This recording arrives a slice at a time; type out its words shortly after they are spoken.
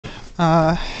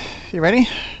Uh, you ready?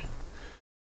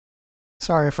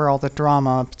 Sorry for all the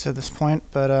drama up to this point,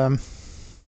 but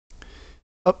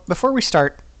oh, before we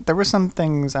start, there were some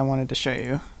things I wanted to show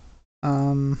you.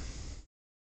 Um,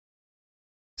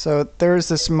 so there's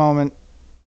this moment.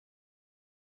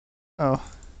 Oh,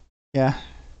 yeah.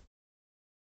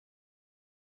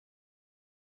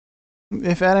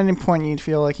 If at any point you'd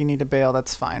feel like you need to bail,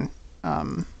 that's fine.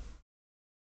 Um,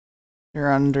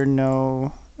 you're under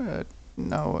no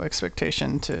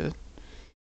expectation to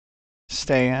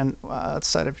stay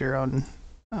outside of your own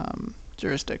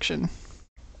jurisdiction.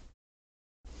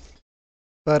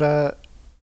 But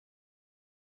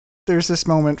there's this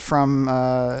moment from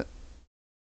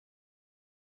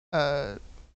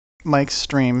Mike's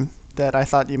stream that I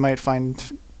thought you might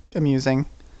find amusing.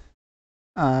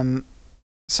 Um,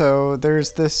 so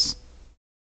there's this.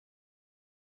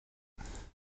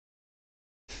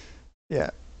 Yeah.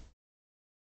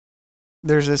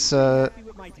 There's this. Happy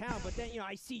with my town, but then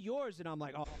I see yours and I'm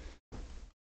like,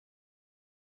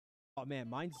 oh man,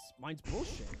 mine's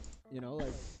bullshit. Like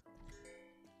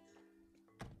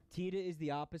Tita is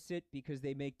the opposite because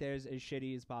they make theirs as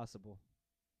shitty as possible.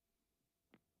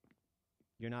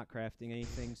 You're not crafting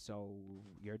anything, so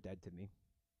you're dead to me.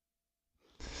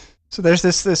 So there's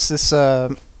this yeah,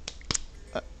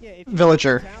 if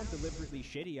villager. Make your town deliberately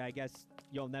shitty, I guess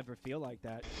you'll never feel like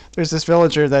that. There's this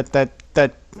villager that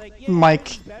like, yeah,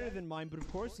 Mike. It's better than mine, but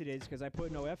of course it is because I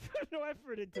put no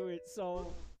effort into it.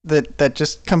 So that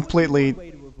just completely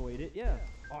way to avoid it. Yeah.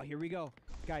 Oh, here we go,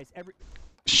 guys.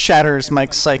 Shatters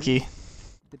Mike's psyche.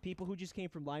 The people who just came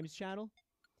from Lime's channel,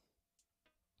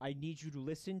 I need you to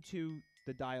listen to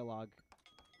the dialogue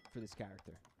for this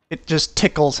character. It just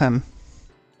tickles him.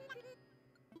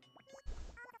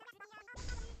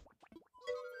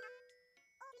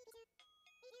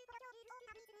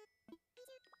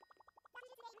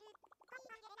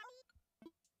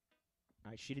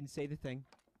 Alright, she didn't say the thing.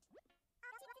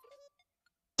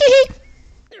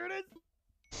 Here it is!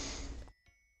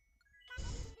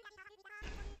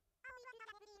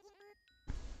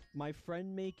 My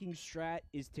friend making strat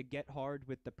is to get hard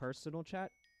with the personal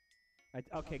chat.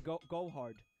 Okay, go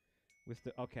hard with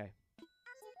the okay.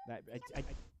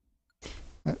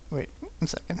 Wait 1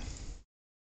 second.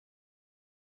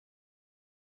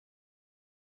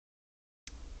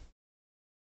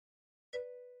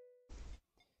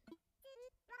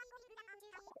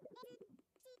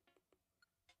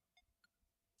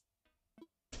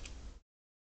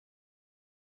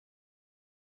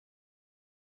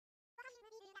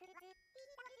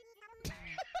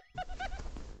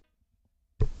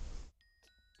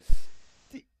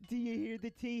 Do you hear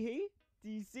the tee-hee? Do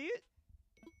you see it?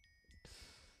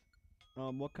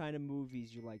 What kind of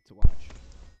movies you like to watch?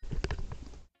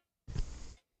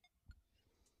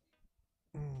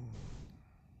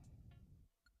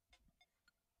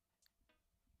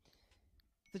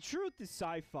 The truth is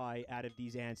sci-fi out of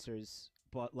these answers,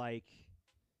 but like,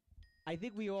 I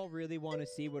think we all really want to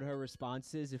see what her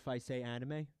response is if I say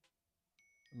anime.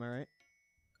 Am I right?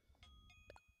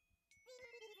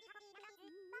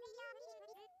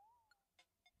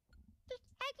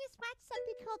 I just watched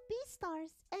something called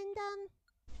Beastars, and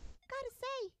gotta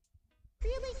say,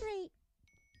 really great.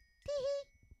 Tee-hee.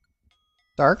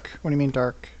 Dark? What do you mean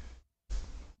dark?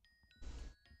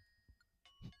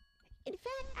 In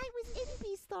fact, I was in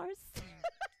Beastars.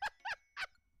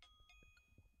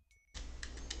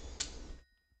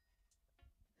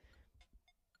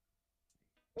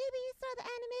 Maybe you saw the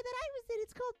anime that I was in.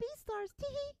 It's called Beastars.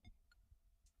 Tee-hee.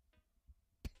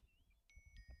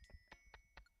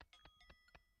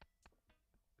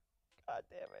 God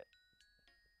damn it.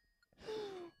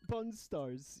 Bun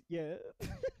stars, yeah.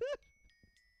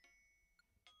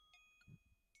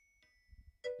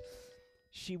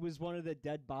 She was one of the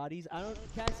dead bodies.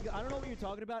 Cassie, I don't know what you're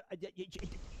talking about.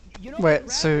 You know. Wait,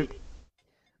 so.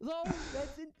 No,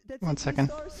 that's 1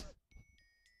 second.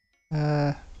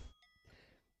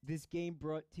 This game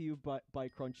brought to you by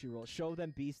Crunchyroll. Show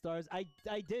them Beastars. I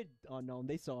did unknown.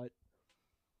 They saw it.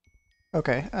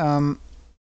 Okay.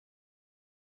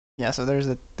 Yeah. So there's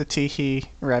the tee-hee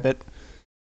rabbit.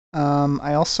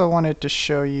 I also wanted to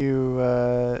show you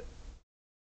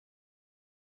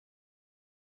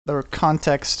the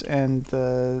context and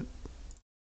the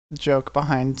joke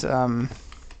behind the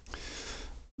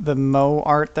Mo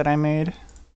art that I made.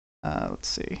 Let's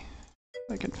see if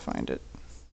I can find it.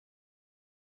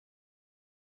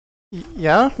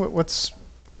 Yeah? What's...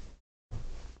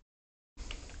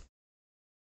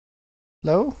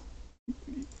 Hello?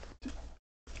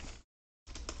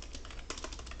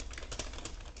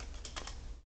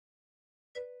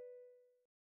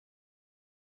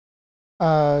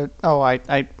 Oh,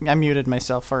 I muted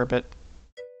myself for a bit.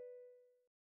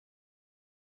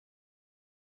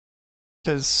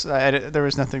 Because there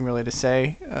was nothing really to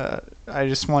say. I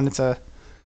just wanted to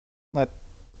let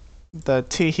the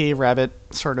teehee rabbit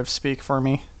sort of speak for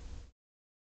me.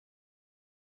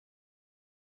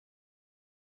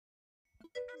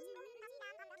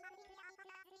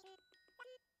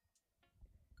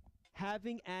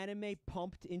 Having anime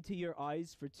pumped into your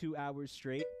eyes for 2 hours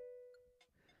straight.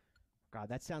 God,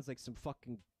 that sounds like some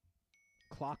fucking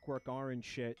Clockwork Orange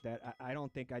shit that I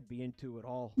don't think I'd be into at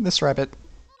all. This rabbit.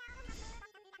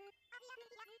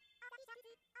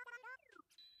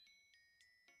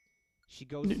 She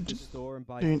goes to the store and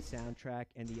buys the soundtrack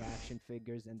and the action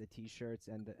figures and the T-shirts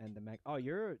and the mag. Oh,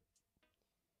 you're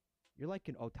like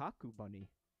an otaku bunny.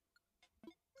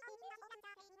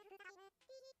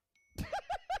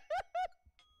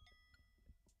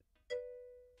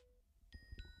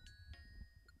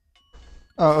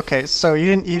 Oh, okay. So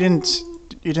you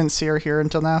didn't see her here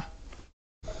until now.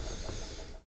 All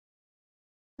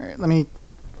right, let me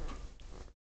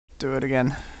do it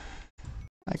again.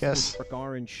 I guess. Some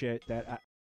orange shit that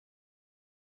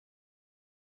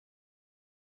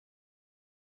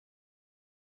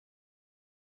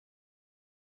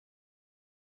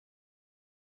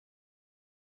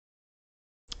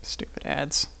Stupid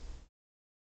ads.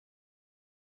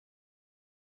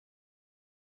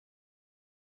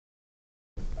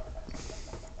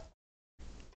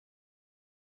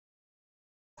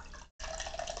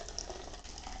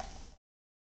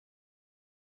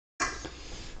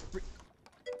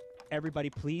 Everybody,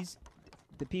 please.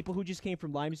 The people who just came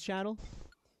from Lime's channel,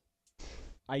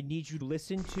 I need you to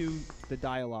listen to the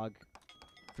dialogue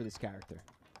for this character.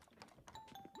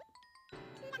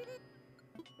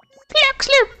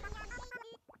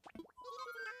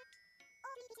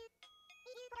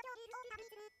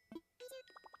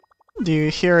 Do you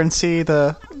hear and see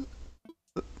the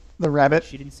rabbit?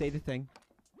 She didn't say the thing.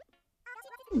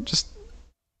 Just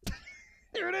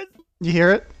Here it is. you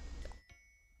hear it?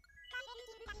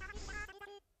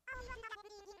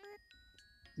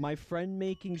 My friend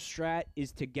making strat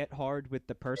is to get hard with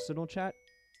the personal chat.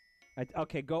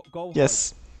 Okay, go.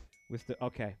 Yes. Hard with the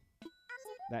okay.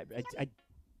 That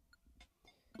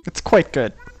It's quite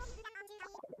good.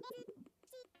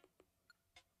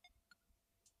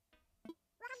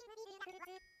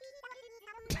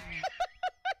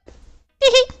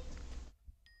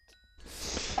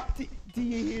 Do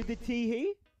you hear the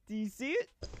tee-hee? Do you see it?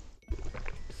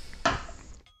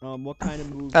 What kind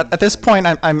of movie? At this point,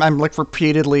 I'm like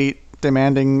repeatedly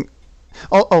demanding.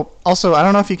 Oh, also, I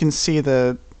don't know if you can see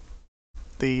the.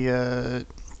 You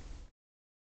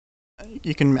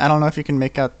can. I don't know if you can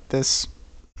make out this.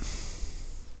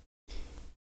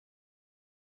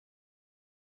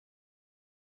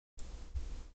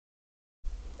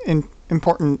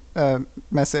 Important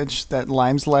message that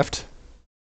Limes left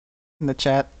in the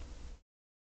chat.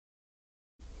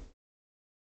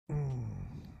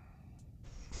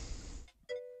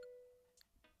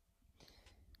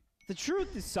 The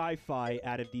truth is sci-fi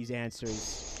out of these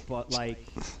answers, but like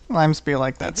Limes be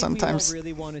like that I think sometimes. We all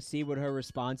really want to see what her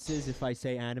response is if I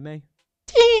say anime. Am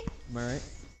I right?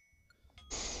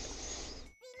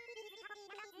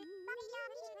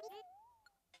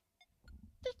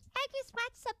 I just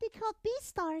watched something called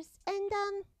Beastars, and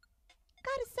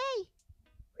gotta say,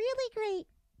 really great.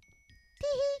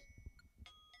 Tee-hee.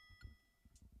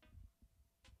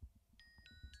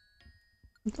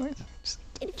 In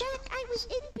fact, I was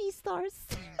in Beastars.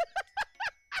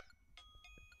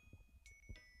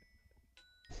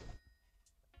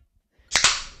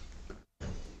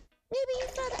 Maybe you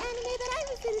saw the anime that I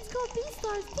was in. It's called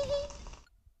Beastars. Tee-hee.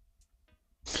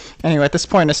 Anyway, at this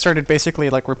point, I started basically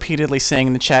like repeatedly saying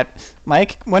in the chat,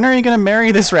 Mike, when are you gonna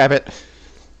marry this rabbit?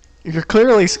 You're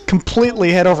clearly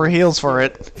completely head over heels for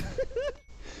it.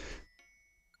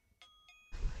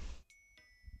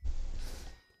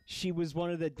 She was one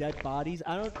of the dead bodies.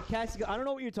 Cassie, I don't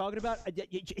know what you're talking about.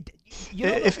 You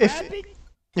know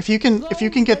If you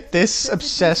can get this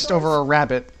obsessed over a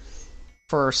rabbit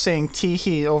for saying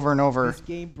tee-hee over and over, this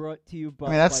game brought to you by, I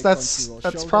mean that's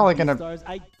Crunchyroll. probably Show them gonna.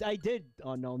 Beastars. I did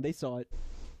unknown. They saw it.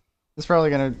 It's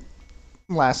probably gonna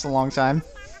last a long time.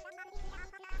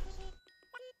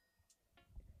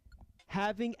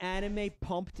 Having anime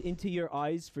pumped into your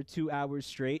eyes for 2 hours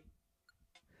straight.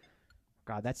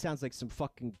 God, that sounds like some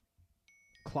fucking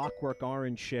Clockwork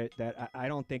Orange shit that I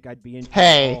don't think I'd be into.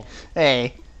 Hey,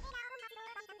 hey.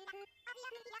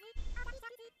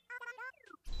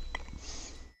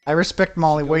 I respect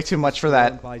Molly way too much for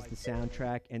that. Buys the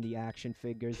soundtrack and the action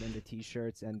figures and the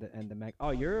T-shirts and the mag. Oh,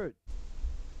 you're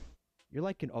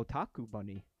like an otaku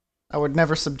bunny. I would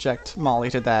never subject Molly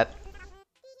to that.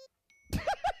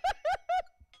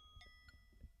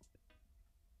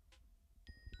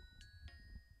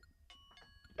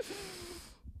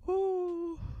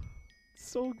 Oh,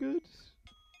 so good.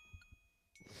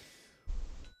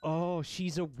 Oh,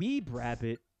 she's a weeb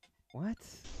rabbit. What?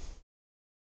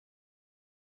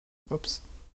 Whoops.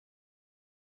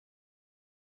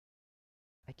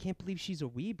 I can't believe she's a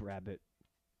weeb rabbit.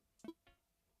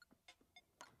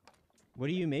 What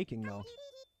are you making, though?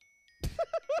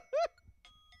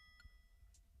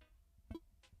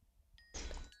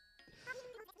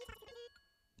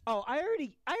 Oh, I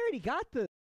already got the.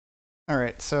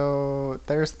 Alright, so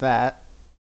there's that.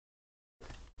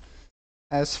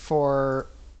 As for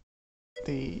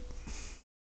the...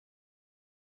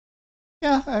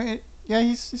 Yeah, I mean, yeah,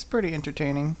 he's pretty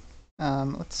entertaining.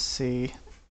 Let's see.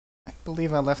 I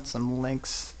believe I left some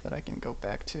links that I can go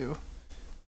back to.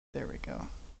 There we go.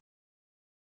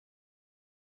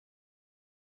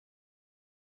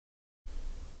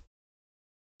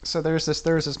 So there's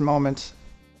this moment.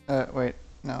 Wait,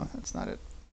 no, that's not it.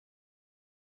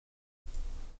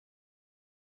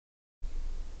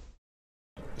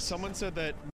 Someone said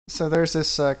that. So there's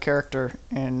this character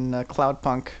in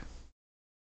Cloudpunk.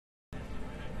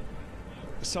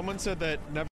 Someone said that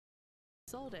never.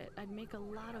 Sold it, I'd make a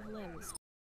lot of limbs.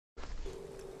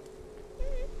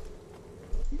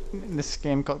 In this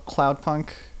game called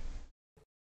Cloudpunk.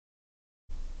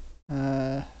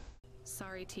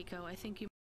 Sorry, Tico, I think you.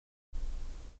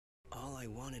 All I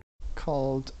wanted.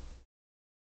 Called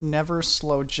Never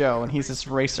Slow Joe, and he's this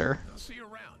racer. I'll see you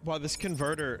around. Wow, this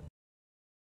converter.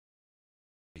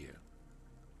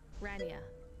 Rania.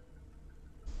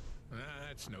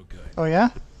 That's no good. Oh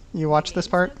yeah? You watched this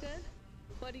part? So good?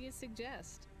 What do you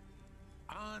suggest?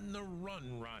 On the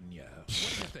run, Rania. What do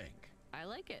you think? I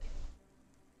like it.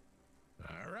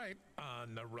 All right,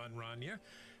 on the run, Rania.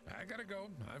 I gotta go.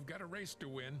 I've got a race to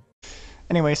win.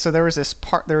 Anyway, so there was this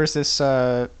part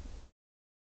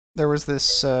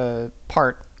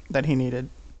that he needed.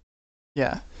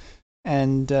 Yeah.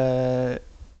 And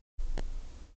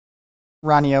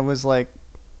Rania was like,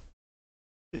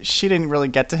 she didn't really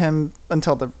get to him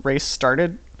until the race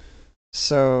started.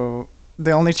 So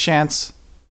the only chance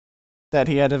that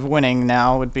he had of winning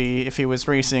now would be if he was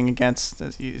racing against,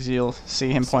 as you'll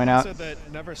see him point out. Someone said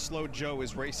that Never Slow Joe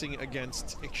is racing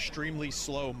against extremely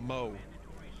slow Mo.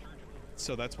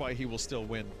 So that's why he will still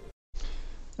win.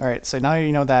 Alright, so now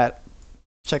you know that.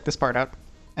 Check this part out.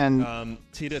 And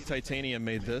Tita Titanium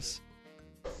made this.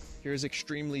 Here's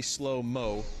extremely slow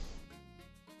Mo.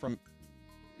 From,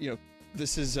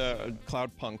 this is a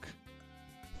Cloudpunk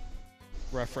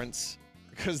reference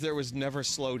because there was Never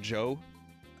Slow Joe,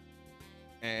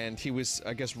 and he was,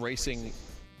 I guess, racing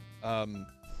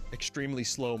extremely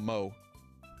slow Mo,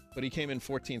 but he came in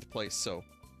 14th place. So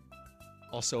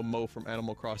also Mo from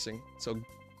Animal Crossing. So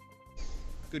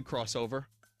good crossover.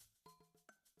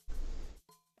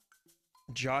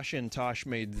 Josh and Tosh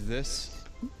made this.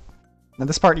 now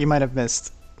this part you might have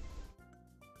missed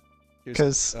Here's,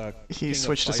 because King he of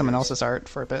switched to someone Fighters. else's art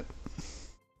for a bit.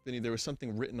 Vinny, there was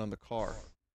something written on the car.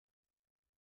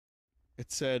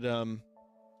 It said, no.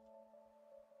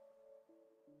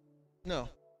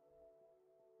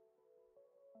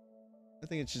 I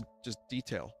think it's just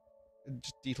detail.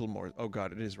 Just detail more. Oh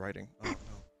god, it is writing. Oh no.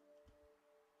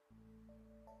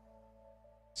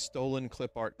 Stolen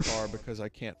clip art car because I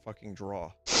can't fucking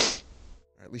draw.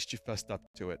 Or at least you fessed up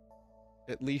to it.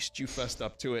 At least you fessed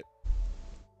up to it.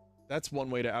 That's one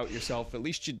way to out yourself. At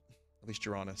least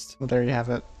you're honest. Well, there you have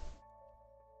it.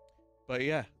 But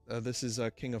yeah, this is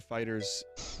a King of Fighters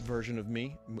version of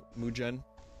me, Mugen.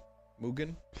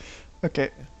 Okay,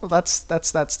 well that's that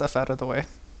stuff out of the way.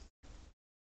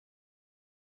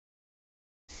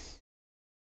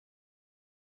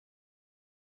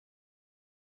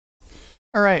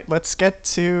 Alright, let's get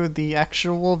to the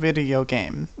actual video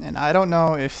game. And I don't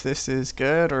know if this is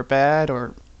good or bad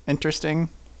or interesting,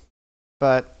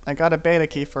 but I got a beta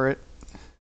key for it.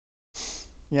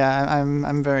 Yeah,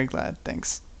 I'm very glad,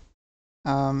 thanks.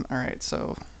 Alright,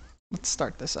 so let's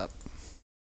start this up.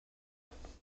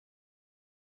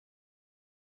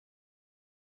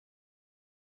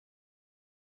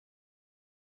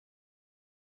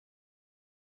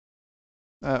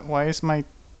 Why is my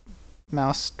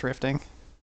mouse drifting?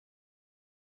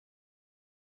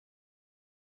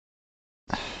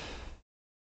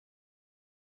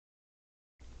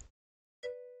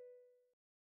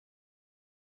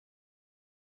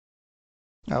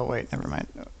 Oh wait, never mind.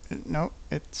 No,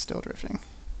 it's still drifting.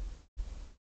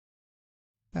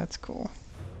 That's cool.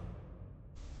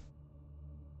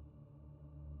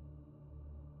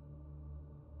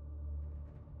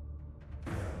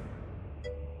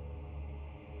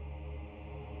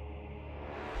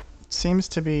 seems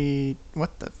to be...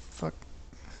 What the fuck?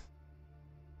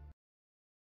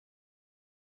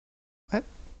 What?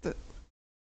 The...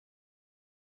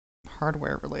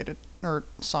 Hardware related, or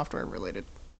software related.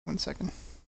 1 second.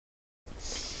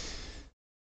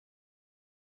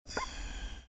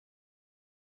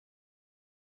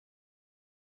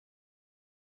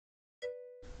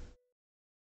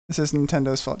 This is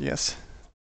Nintendo's fault, yes.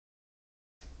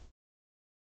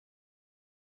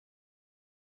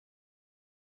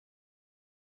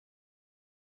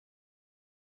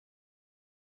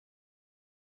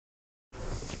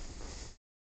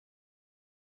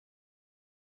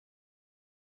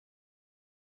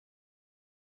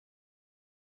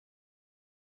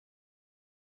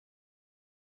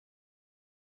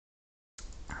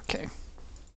 Okay.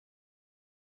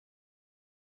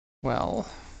 Well...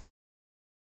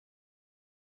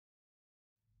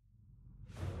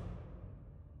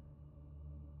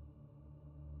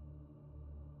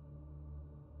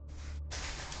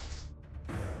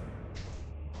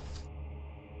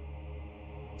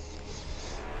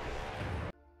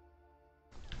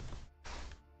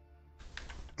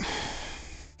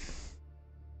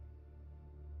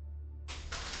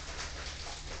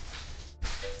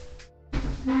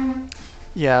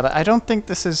 Yeah, but I don't think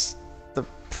this is the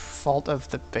fault of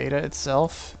the beta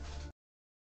itself.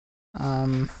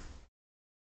 I'm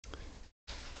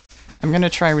gonna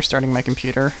try restarting my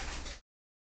computer.